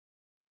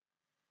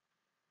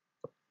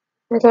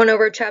We're going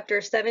over Chapter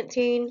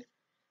 17,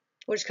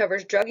 which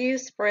covers drug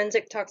use,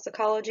 forensic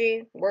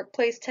toxicology,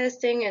 workplace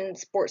testing, and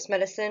sports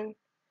medicine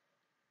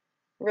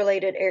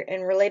related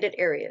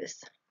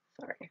areas.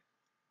 Sorry.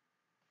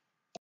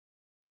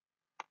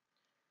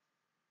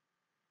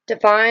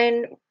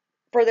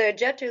 For the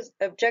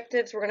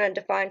objectives, we're going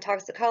to define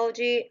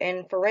toxicology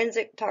and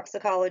forensic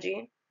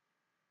toxicology.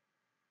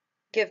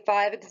 Give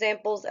 5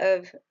 examples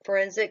of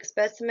forensic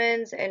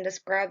specimens and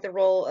describe the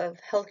role of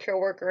healthcare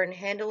worker in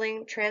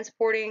handling,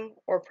 transporting,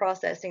 or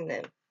processing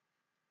them.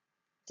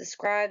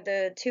 Describe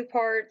the 2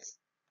 parts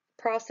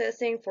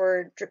processing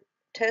for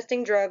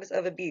testing drugs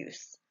of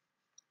abuse.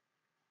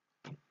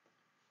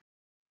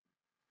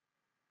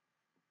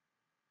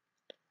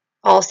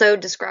 Also,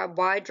 describe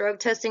why drug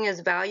testing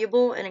is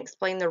valuable and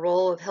explain the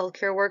role of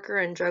healthcare worker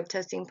in drug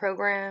testing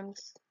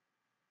programs.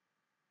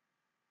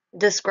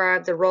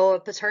 Describe the role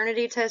of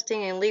paternity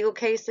testing in legal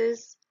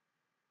cases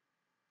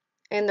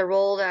and the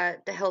role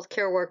that the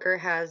healthcare worker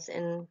has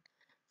in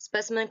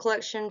specimen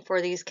collection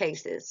for these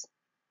cases.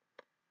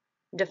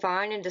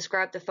 Define and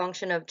describe the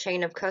function of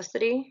chain of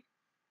custody.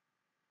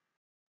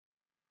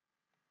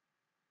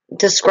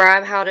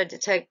 Describe how to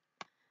detect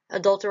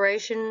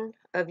adulteration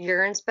of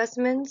urine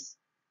specimens.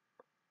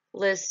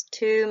 List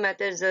 2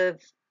 methods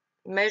of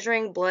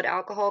measuring blood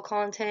alcohol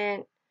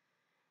content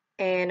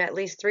and at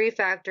least 3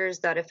 factors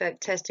that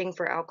affect testing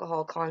for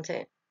alcohol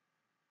content.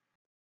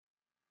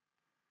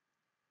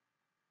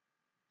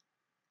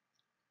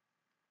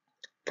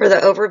 For the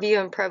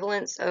overview and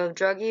prevalence of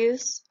drug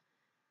use,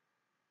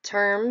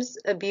 terms,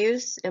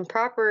 abuse,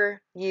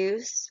 improper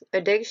use,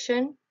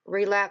 addiction,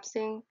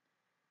 relapsing,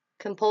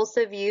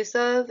 compulsive use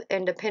of,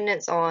 and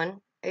dependence on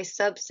a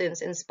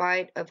substance in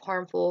spite of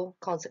harmful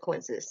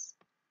consequences.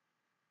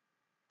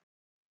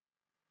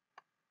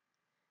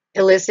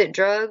 Illicit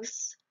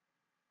drugs,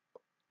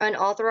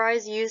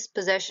 unauthorized use,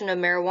 possession of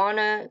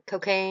marijuana,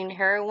 cocaine,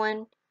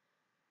 heroin,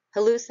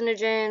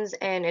 hallucinogens,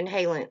 and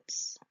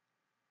inhalants.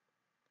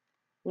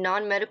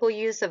 Non-medical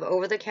use of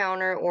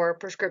over-the-counter or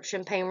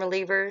prescription pain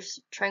relievers,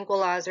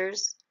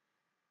 tranquilizers,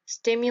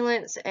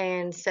 stimulants,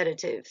 and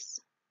sedatives.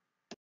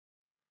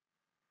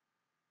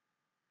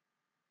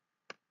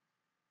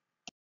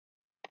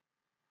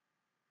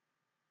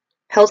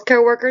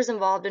 Healthcare workers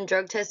involved in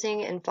drug testing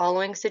in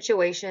following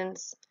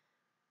situations: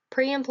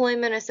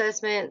 pre-employment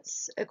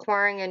assessments,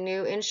 acquiring a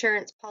new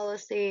insurance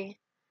policy,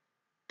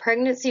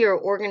 pregnancy or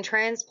organ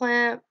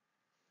transplant,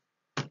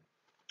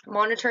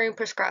 monitoring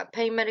prescribed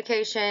pain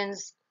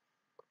medications,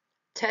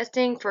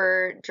 testing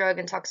for drug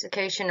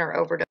intoxication or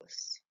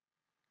overdose.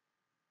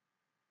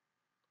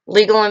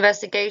 Legal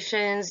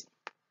investigations,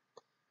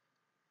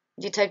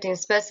 detecting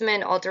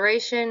specimen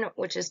alteration,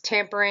 which is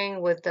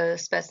tampering with the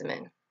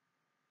specimen.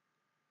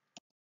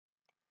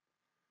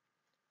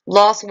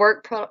 Lost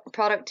work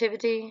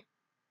productivity,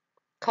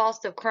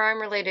 cost of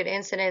crime-related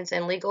incidents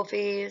and legal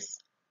fees.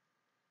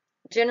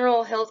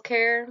 General health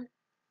care,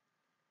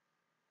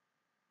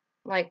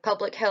 like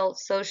public health,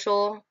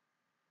 social,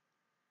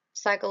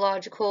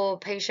 psychological,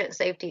 patient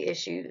safety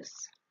issues.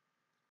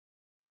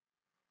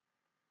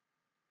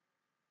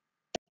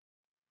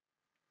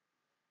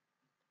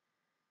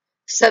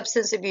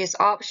 Substance abuse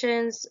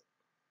options,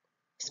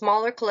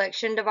 smaller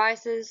collection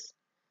devices,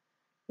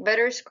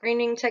 better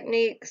screening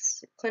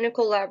techniques,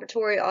 clinical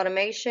laboratory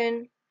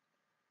automation,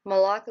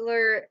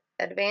 molecular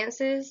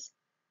advances,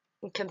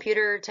 and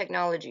computer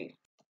technology.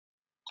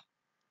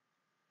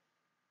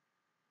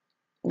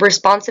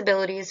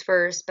 Responsibilities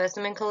for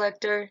specimen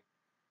collector: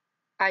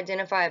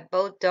 identify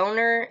both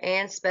donor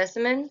and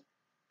specimen,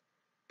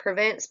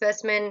 prevent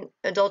specimen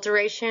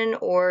adulteration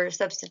or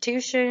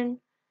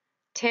substitution,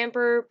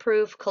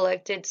 tamper-proof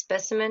collected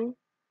specimen,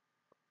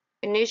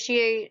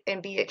 initiate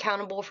and be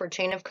accountable for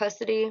chain of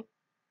custody,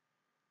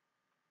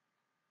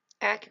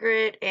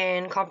 accurate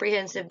and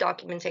comprehensive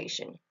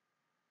documentation.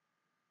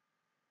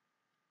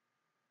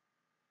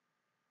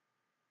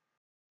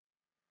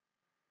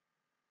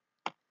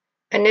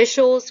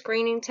 Initial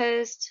screening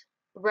test,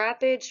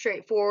 rapid,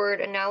 straightforward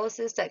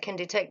analysis that can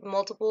detect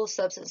multiple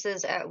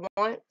substances at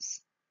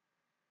once.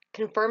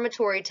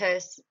 Confirmatory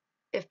tests,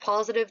 if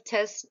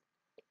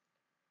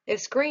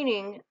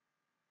screening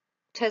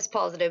tests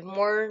positive,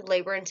 more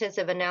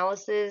labor-intensive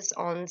analysis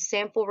on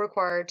sample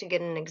required to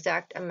get an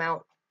exact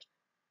amount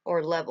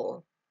or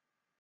level.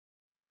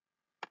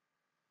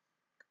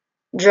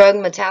 Drug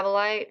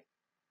metabolite,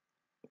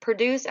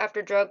 produced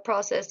after drug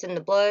processed in the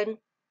blood,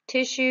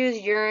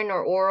 tissues, urine,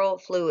 or oral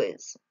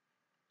fluids.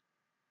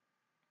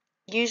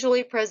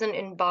 Usually present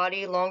in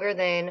body longer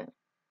than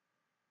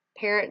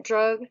parent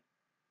drug.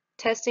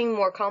 Testing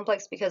more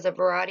complex because of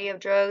variety of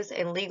drugs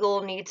and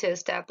legal need to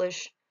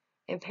establish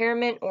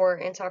impairment or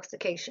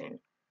intoxication.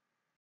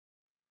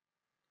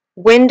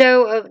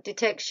 Window of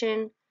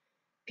detection,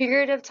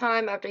 period of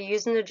time after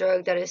using the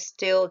drug that is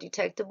still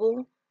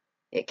detectable.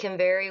 It can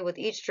vary with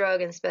each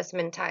drug and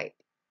specimen type.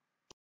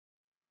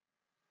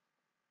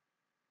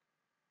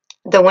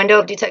 The window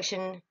of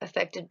detection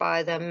affected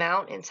by the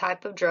amount and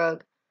type of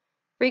drug,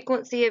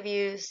 frequency of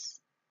use,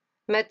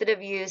 Method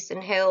of use: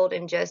 inhaled,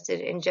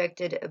 ingested,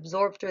 injected,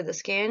 absorbed through the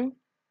skin.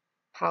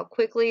 How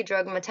quickly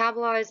drug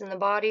metabolized in the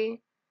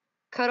body.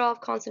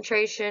 Cutoff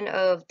concentration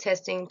of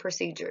testing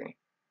procedure.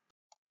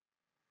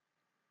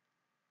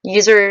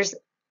 User's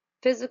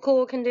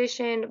physical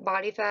condition,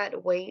 body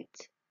fat,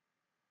 weight.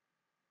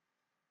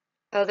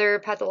 Other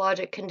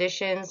pathologic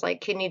conditions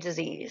like kidney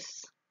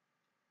disease.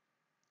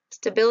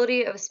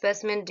 Stability of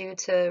specimen due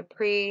to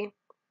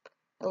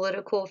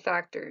pre-analytical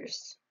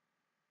factors.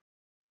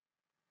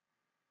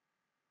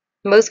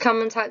 Most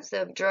common types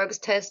of drugs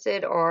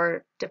tested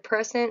are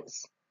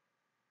depressants,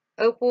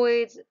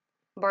 opioids,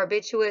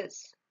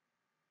 barbiturates,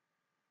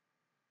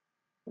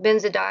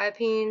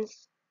 benzodiazepines,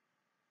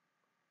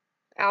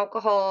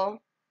 alcohol,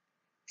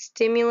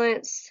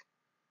 stimulants,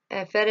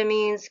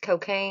 amphetamines,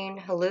 cocaine,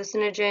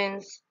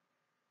 hallucinogens,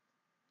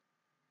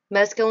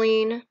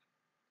 mescaline,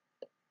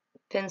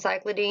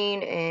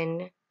 phencyclidine,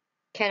 and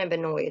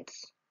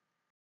cannabinoids.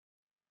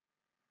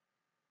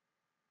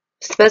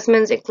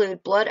 Specimens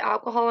include blood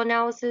alcohol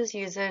analysis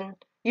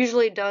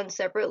usually done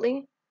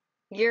separately,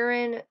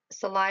 urine,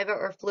 saliva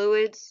or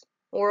fluids,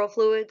 oral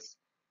fluids,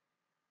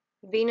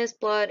 venous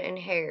blood, and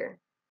hair.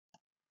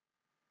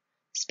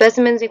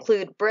 Specimens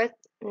include breath,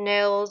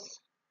 nails,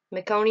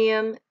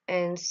 meconium,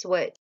 and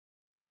sweat.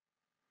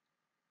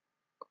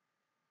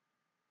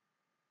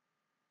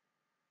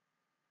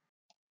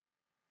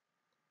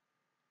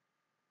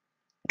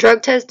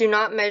 Drug tests do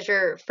not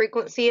measure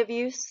frequency of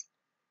use,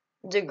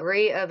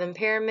 degree of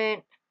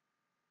impairment,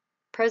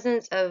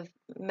 presence of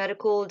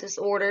medical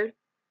disorder,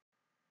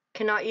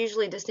 cannot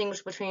usually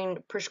distinguish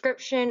between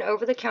prescription,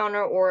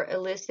 over-the-counter, or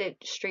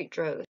illicit street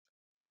drugs.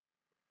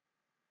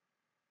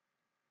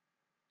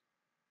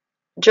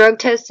 Drug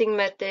testing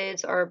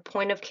methods are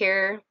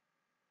point-of-care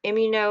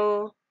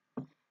immunoassays,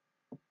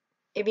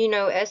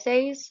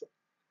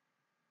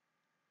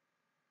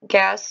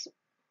 gas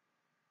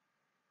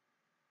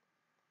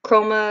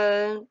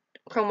chromatography,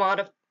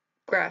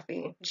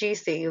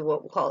 GC is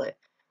what we'll call it,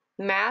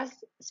 mass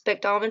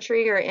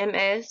spectrometry or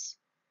MS,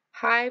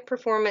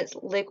 high-performance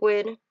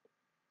liquid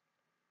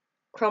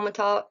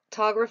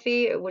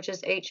chromatography, which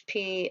is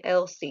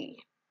HPLC.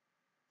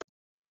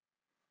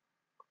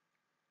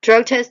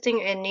 Drug testing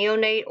in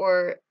neonate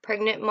or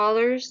pregnant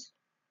mothers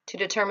to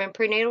determine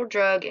prenatal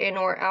drug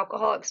and/or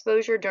alcohol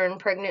exposure during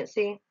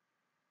pregnancy.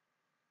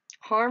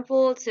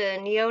 Harmful to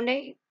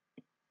neonate,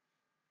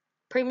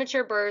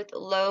 premature birth,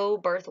 low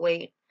birth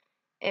weight,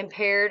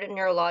 impaired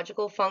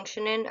neurological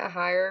functioning, a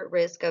higher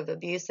risk of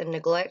abuse and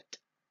neglect.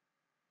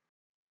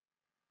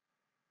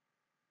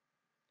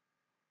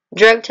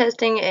 Drug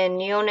testing in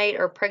neonate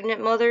or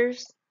pregnant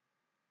mothers.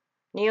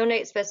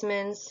 Neonate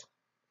specimens: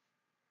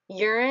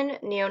 urine,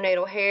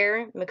 neonatal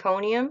hair,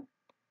 meconium.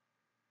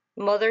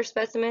 Mother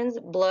specimens: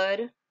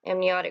 blood,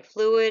 amniotic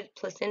fluid,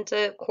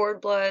 placenta,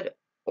 cord blood,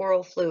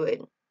 oral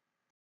fluid.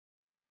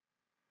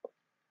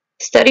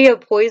 Study of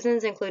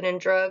poisons, including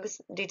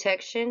drugs,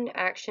 detection,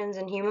 actions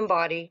in human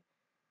body,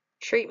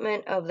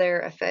 treatment of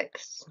their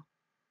effects.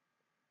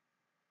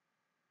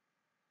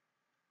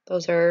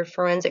 Those are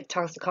forensic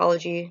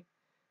toxicology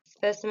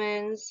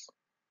specimens.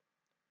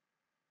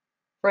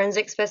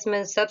 Forensic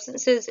specimens: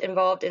 substances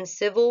involved in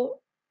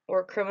civil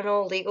or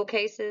criminal legal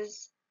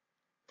cases.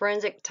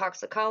 Forensic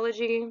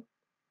toxicology: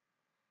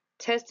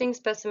 testing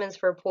specimens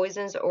for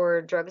poisons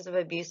or drugs of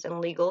abuse in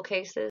legal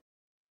cases.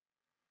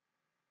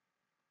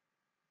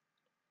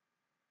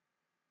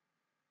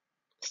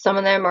 Some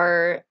of them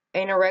are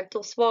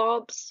anorectal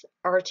swabs,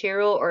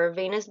 arterial or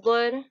venous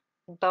blood,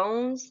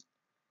 bones,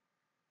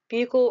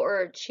 buccal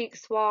or cheek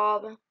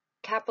swab,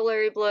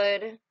 capillary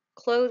blood,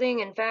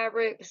 clothing and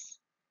fabrics,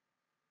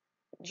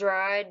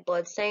 dried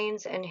blood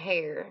stains, and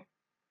hair.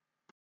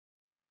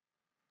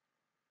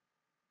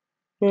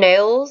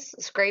 Nails,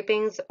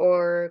 scrapings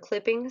or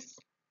clippings,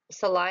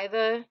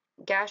 saliva,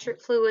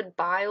 gastric fluid,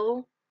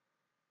 bile,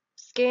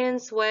 skin,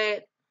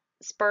 sweat,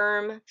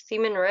 sperm,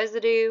 semen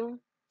residue,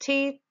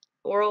 teeth,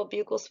 oral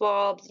buccal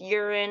swabs,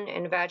 urine,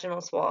 and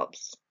vaginal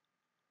swabs.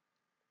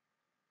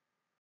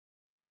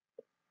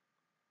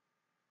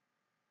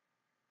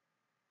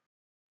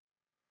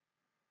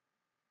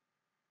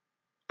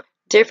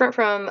 Different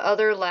from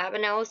other lab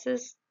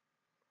analysis,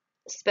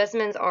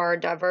 specimens are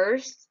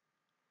diverse.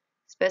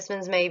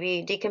 Specimens may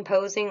be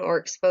decomposing or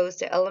exposed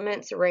to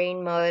elements,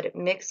 rain, mud,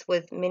 mixed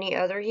with many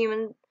other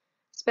human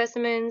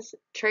specimens.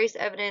 Trace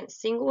evidence: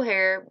 single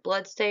hair,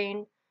 blood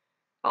stain,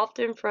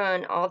 often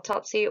from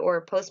autopsy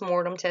or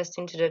post-mortem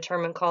testing to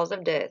determine cause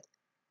of death.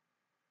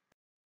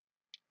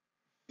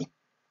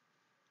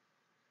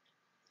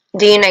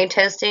 DNA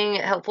testing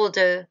helpful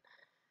due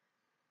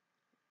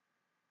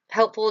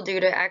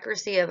to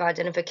accuracy of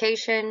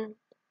identification.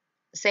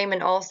 Same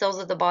in all cells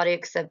of the body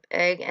except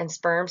egg and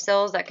sperm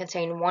cells that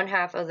contain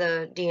 1/2 of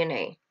the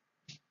DNA.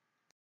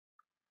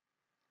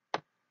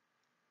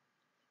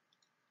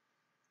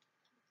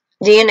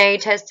 DNA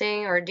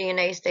testing or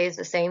DNA stays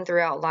the same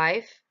throughout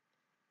life.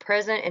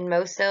 Present in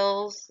most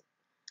cells.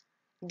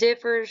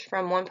 Differs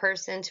from one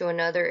person to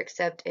another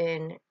except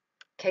in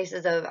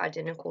cases of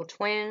identical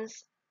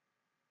twins.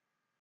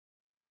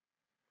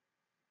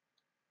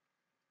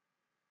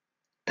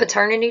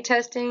 Paternity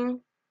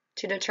testing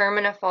to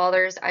determine a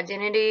father's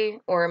identity,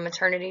 or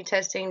maternity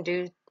testing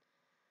to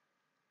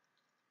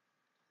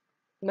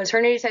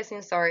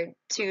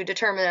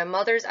determine a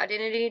mother's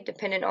identity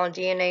dependent on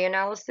DNA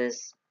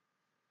analysis,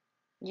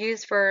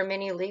 used for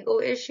many legal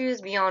issues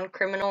beyond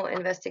criminal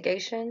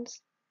investigations.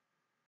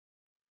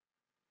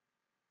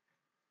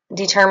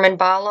 Determine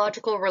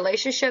biological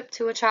relationship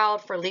to a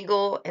child for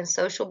legal and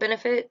social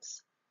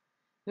benefits.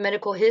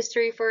 Medical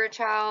history for a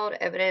child,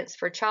 evidence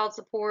for child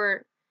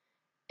support.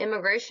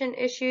 Immigration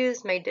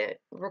issues may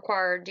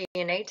require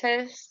DNA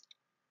tests.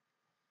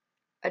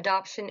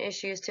 Adoption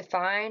issues to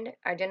find,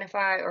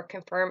 identify, or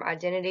confirm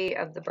identity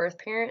of the birth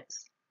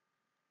parents.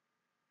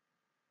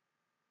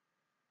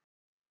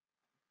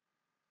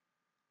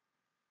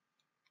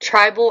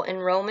 Tribal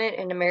enrollment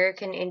in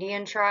American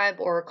Indian tribe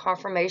or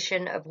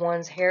confirmation of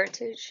one's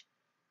heritage.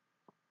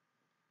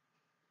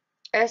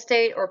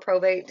 Estate or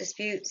probate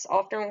disputes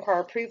often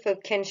require proof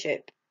of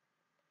kinship.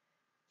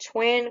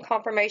 Twin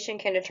confirmation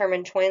can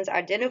determine twins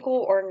identical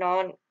or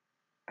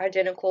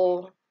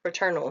non-identical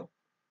fraternal.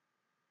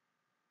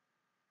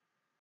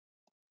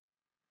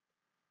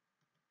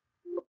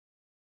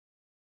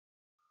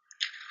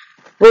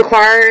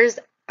 Requires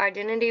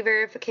identity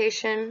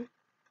verification,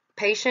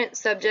 patient,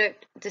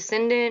 subject,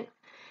 descendant,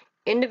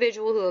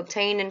 individual who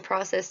obtained and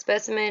processed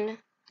specimen,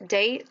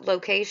 date,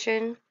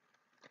 location,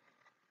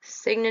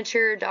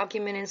 signature,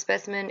 document and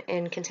specimen,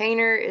 and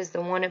container is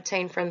the one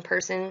obtained from the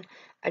person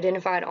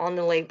identified on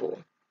the label.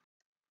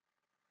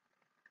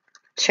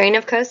 Chain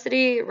of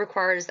custody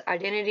requires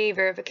identity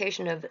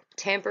verification of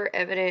tamper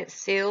evidence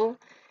seal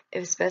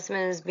if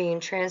specimen is being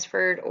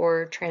transferred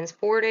or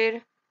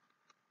transported.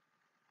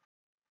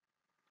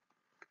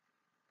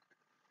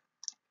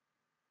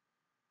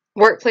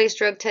 Workplace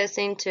drug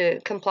testing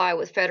to comply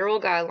with federal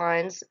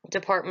guidelines,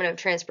 Department of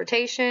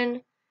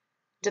Transportation,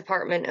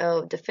 Department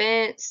of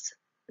Defense,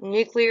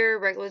 Nuclear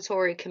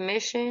Regulatory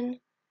Commission,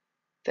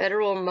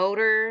 Federal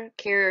Motor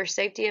Carrier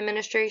Safety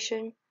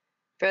Administration,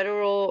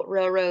 Federal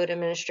Railroad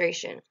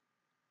Administration.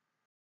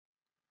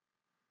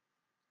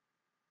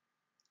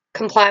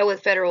 Comply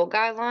with federal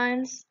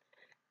guidelines,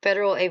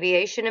 Federal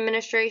Aviation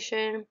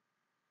Administration,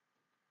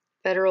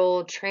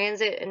 Federal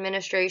Transit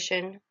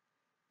Administration,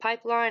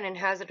 Pipeline and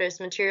Hazardous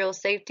Materials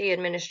Safety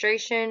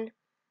Administration,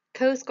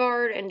 Coast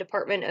Guard, and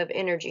Department of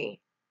Energy.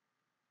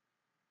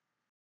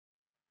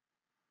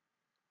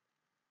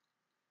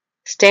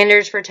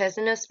 Standards for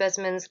testing of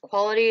specimens,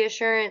 quality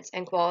assurance,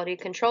 and quality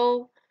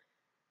control.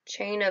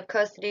 Chain of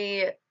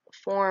custody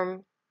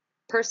form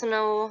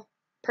personnel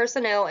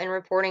and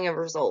reporting of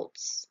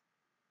results.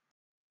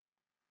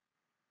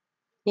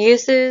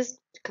 Uses: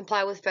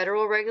 comply with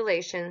federal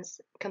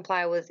regulations,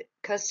 comply with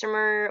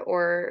customer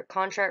or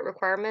contract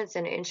requirements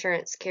and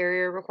insurance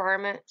carrier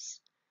requirements,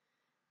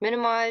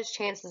 minimize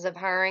chances of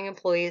hiring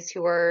employees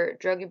who are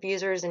drug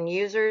abusers and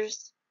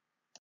users,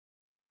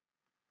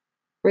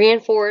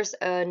 reinforce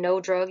a no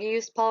drug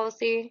use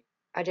policy,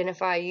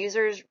 identify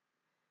users,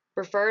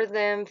 refer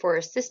them for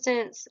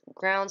assistance,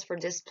 grounds for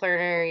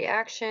disciplinary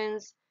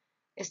actions,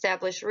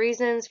 establish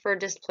reasons for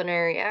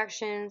disciplinary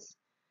actions,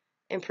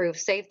 improve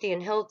safety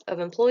and health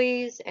of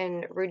employees,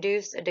 and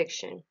reduce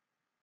addiction.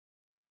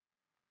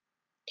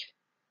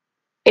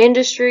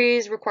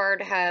 Industries required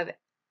to have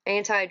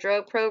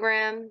anti-drug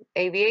program,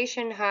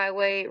 aviation,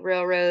 highway,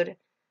 railroad,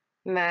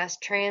 mass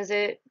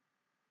transit,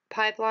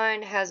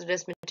 pipeline,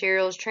 hazardous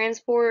materials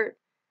transport,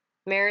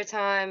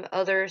 maritime,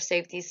 other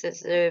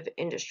safety-sensitive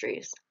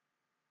industries.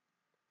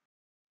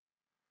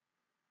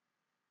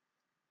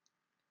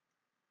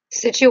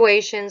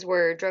 Situations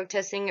where drug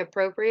testing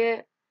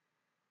appropriate: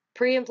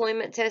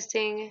 pre-employment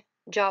testing,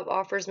 job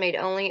offers made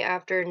only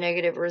after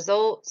negative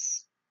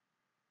results,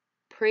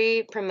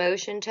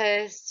 pre-promotion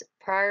tests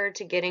prior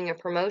to getting a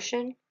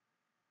promotion,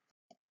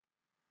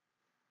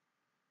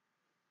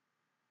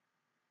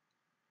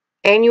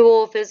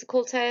 annual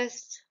physical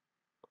tests,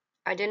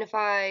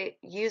 identify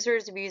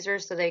users,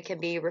 abusers so they can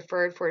be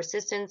referred for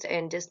assistance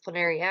and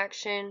disciplinary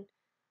action,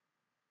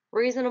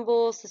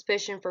 reasonable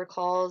suspicion for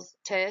cause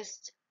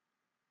test,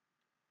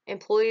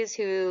 employees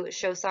who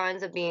show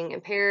signs of being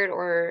impaired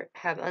or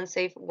have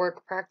unsafe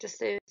work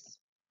practices,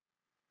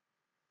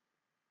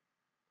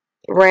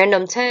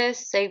 random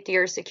tests, safety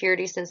or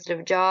security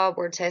sensitive job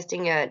or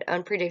testing at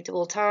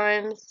unpredictable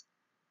times,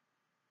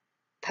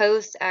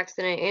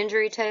 post-accident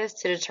injury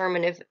tests to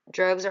determine if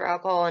drugs or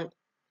alcohol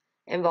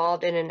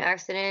involved in an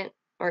accident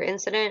or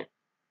incident,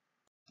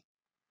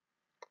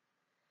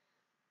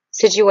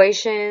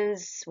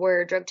 situations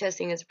where drug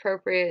testing is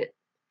appropriate,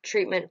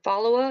 treatment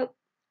follow-up,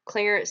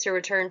 clearance to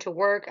return to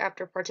work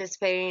after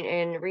participating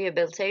in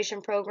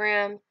rehabilitation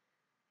program,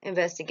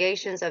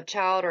 investigations of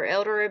child or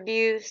elder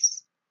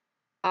abuse,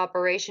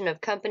 operation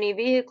of company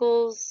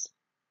vehicles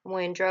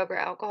when drug or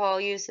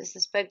alcohol use is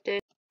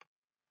suspected.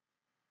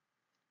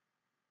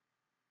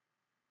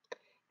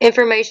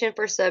 Information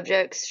for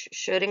subjects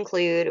should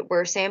include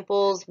where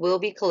samples will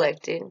be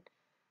collected,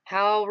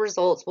 how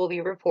results will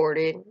be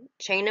reported,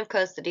 chain of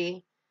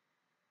custody,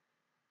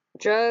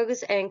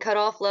 drugs and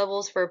cutoff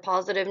levels for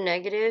positive,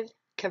 negative,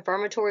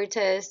 Confirmatory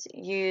test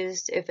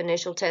used if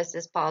initial test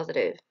is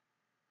positive.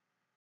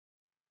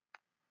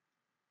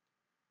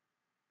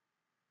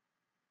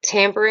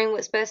 Tampering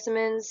with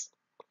specimens,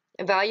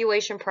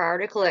 evaluation prior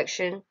to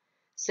collection,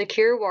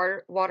 secure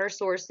water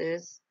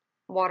sources,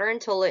 water in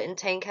toilet and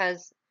tank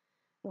has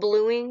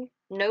bluing,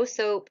 no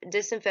soap,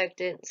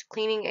 disinfectants,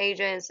 cleaning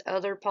agents,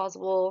 other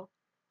possible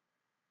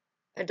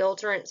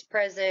adulterants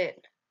present,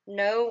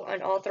 no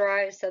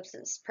unauthorized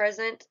substance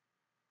present,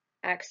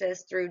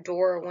 access through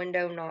door or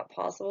window not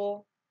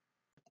possible.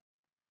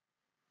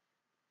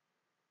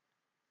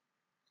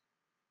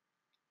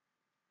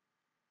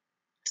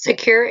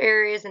 Secure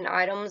areas and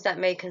items that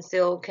may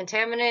conceal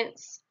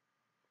contaminants.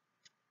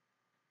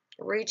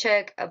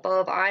 Recheck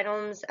above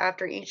items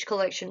after each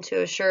collection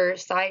to assure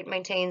site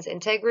maintains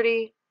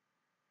integrity.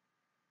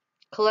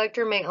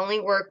 Collector may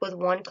only work with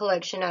one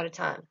collection at a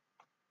time.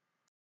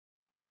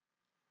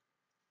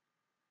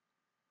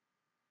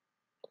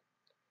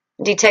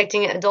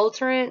 Detecting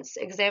adulterants,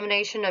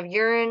 examination of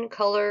urine,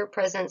 color,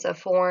 presence of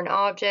foreign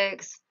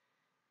objects,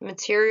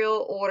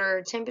 material,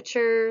 odor,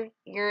 temperature,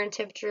 urine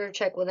temperature,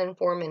 check within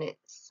 4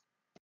 minutes.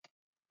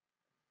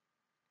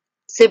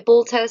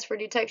 Simple test for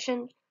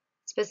detection,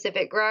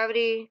 specific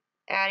gravity,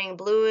 adding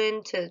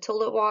bluing to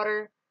toilet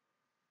water,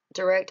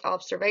 direct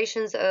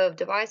observations of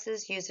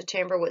devices used to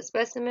tamper with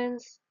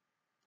specimens.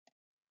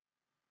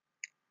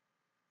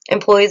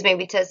 Employees may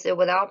be tested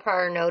without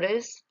prior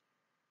notice.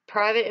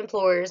 Private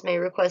employers may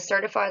request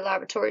certified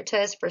laboratory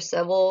tests for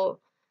several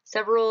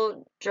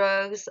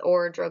drugs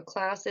or drug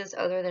classes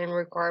other than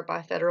required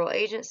by federal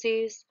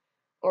agencies,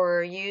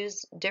 or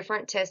use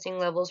different testing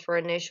levels for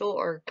initial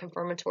or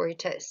confirmatory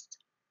tests.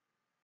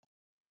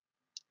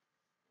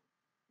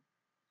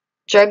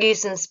 Drug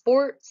use in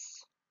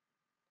sports.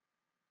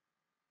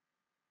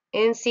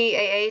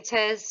 NCAA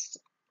tests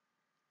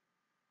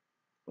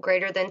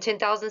greater than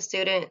 10,000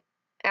 student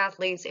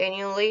athletes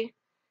annually.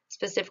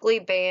 Specifically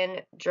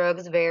banned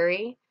drugs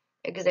vary.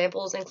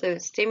 Examples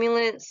include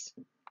stimulants,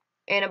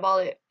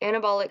 anabolic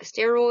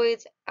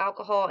steroids,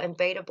 alcohol and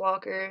beta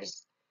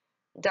blockers,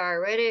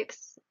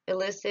 diuretics,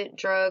 illicit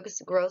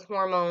drugs, growth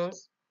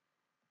hormones,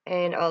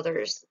 and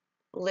others.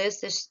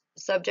 List is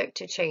subject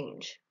to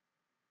change.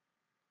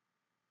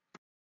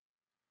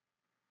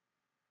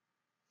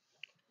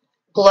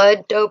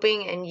 Blood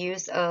doping and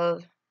use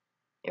of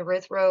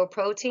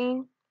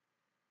erythropoietin,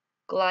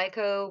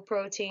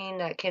 glycoprotein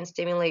that can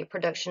stimulate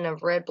production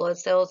of red blood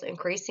cells,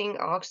 increasing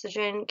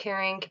oxygen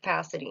carrying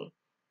capacity.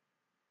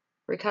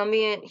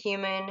 Recombinant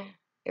human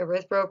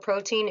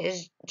erythropoietin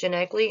is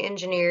genetically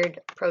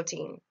engineered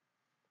protein.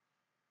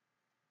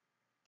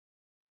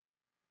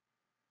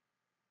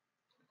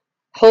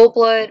 Whole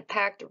blood,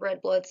 packed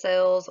red blood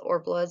cells, or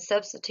blood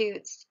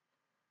substitutes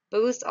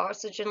boost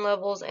oxygen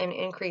levels and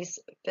increase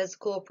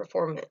physical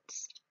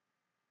performance.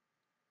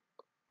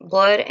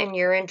 Blood and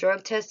urine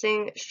drug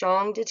testing,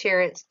 strong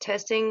deterrence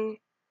testing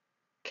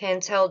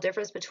can tell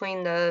difference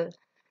between the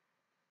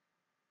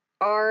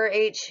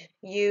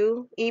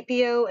RHU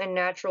EPO and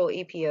natural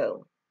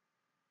EPO.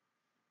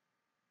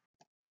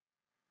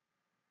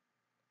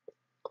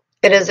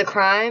 It is a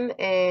crime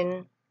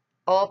in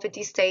all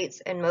 50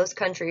 states and most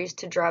countries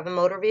to drive a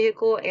motor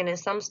vehicle, and in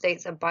some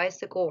states a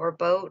bicycle or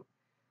boat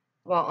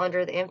while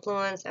under the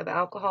influence of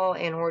alcohol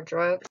and or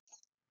drugs.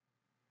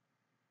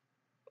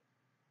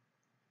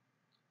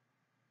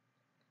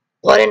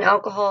 Blood and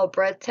alcohol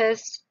breath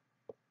test.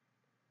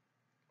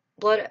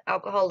 Blood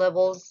alcohol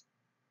levels,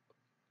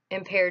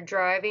 impaired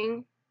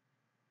driving,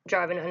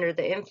 driving under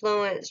the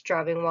influence,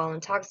 driving while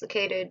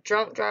intoxicated,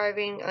 drunk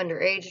driving,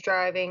 underage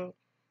driving,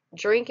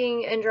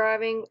 drinking and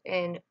driving,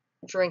 and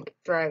drink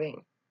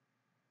driving.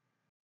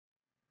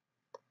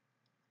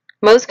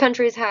 Most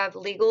countries have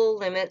legal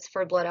limits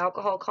for blood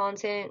alcohol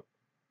content,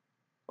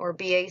 or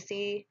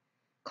BAC,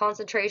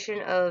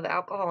 concentration of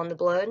alcohol in the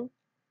blood,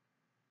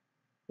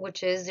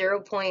 which is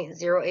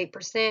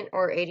 0.08%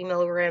 or 80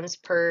 milligrams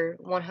per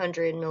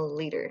 100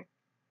 milliliter.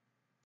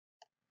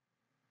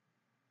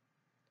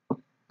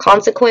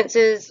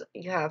 Consequences,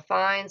 you have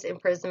fines,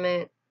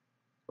 imprisonment,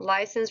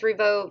 license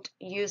revoked,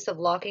 use of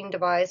locking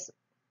device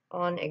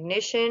on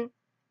ignition.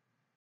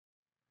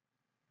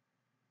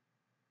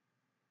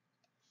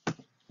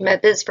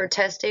 Methods for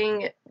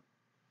testing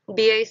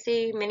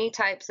BAC, many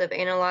types of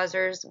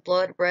analyzers,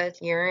 blood,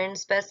 breath, urine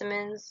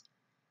specimens.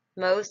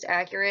 Most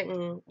accurate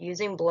in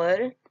using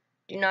blood.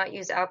 Do not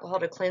use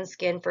alcohol to cleanse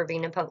skin for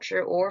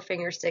venipuncture or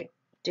finger stick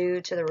due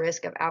to the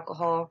risk of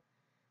alcohol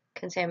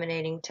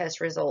contaminating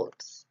test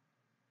results.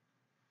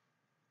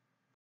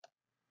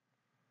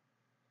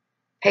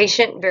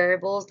 Patient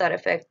variables that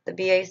affect the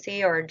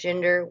BAC are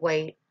gender,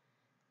 weight,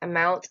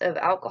 amount of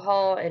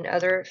alcohol and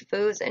other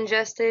foods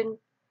ingested,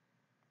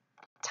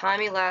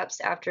 time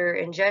elapsed after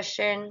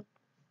ingestion,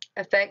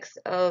 effects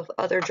of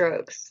other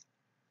drugs.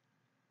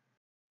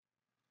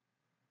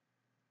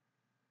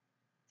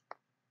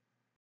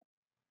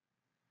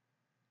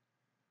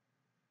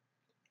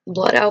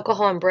 Blood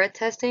alcohol and breath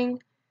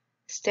testing,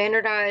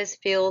 standardized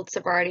field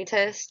sobriety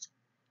test,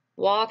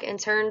 walk and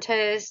turn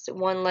test,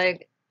 one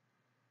leg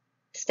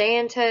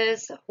stand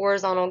test,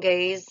 horizontal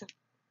gaze,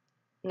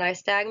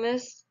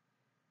 nystagmus,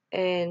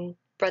 and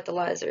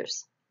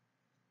breathalyzers.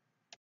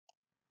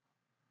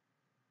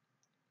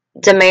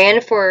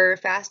 Demand for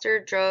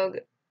faster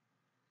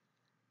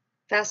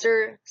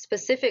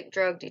specific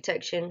drug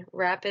detection,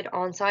 rapid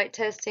on-site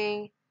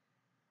testing,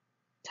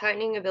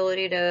 tightening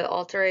ability to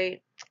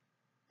alterate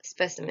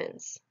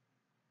specimens.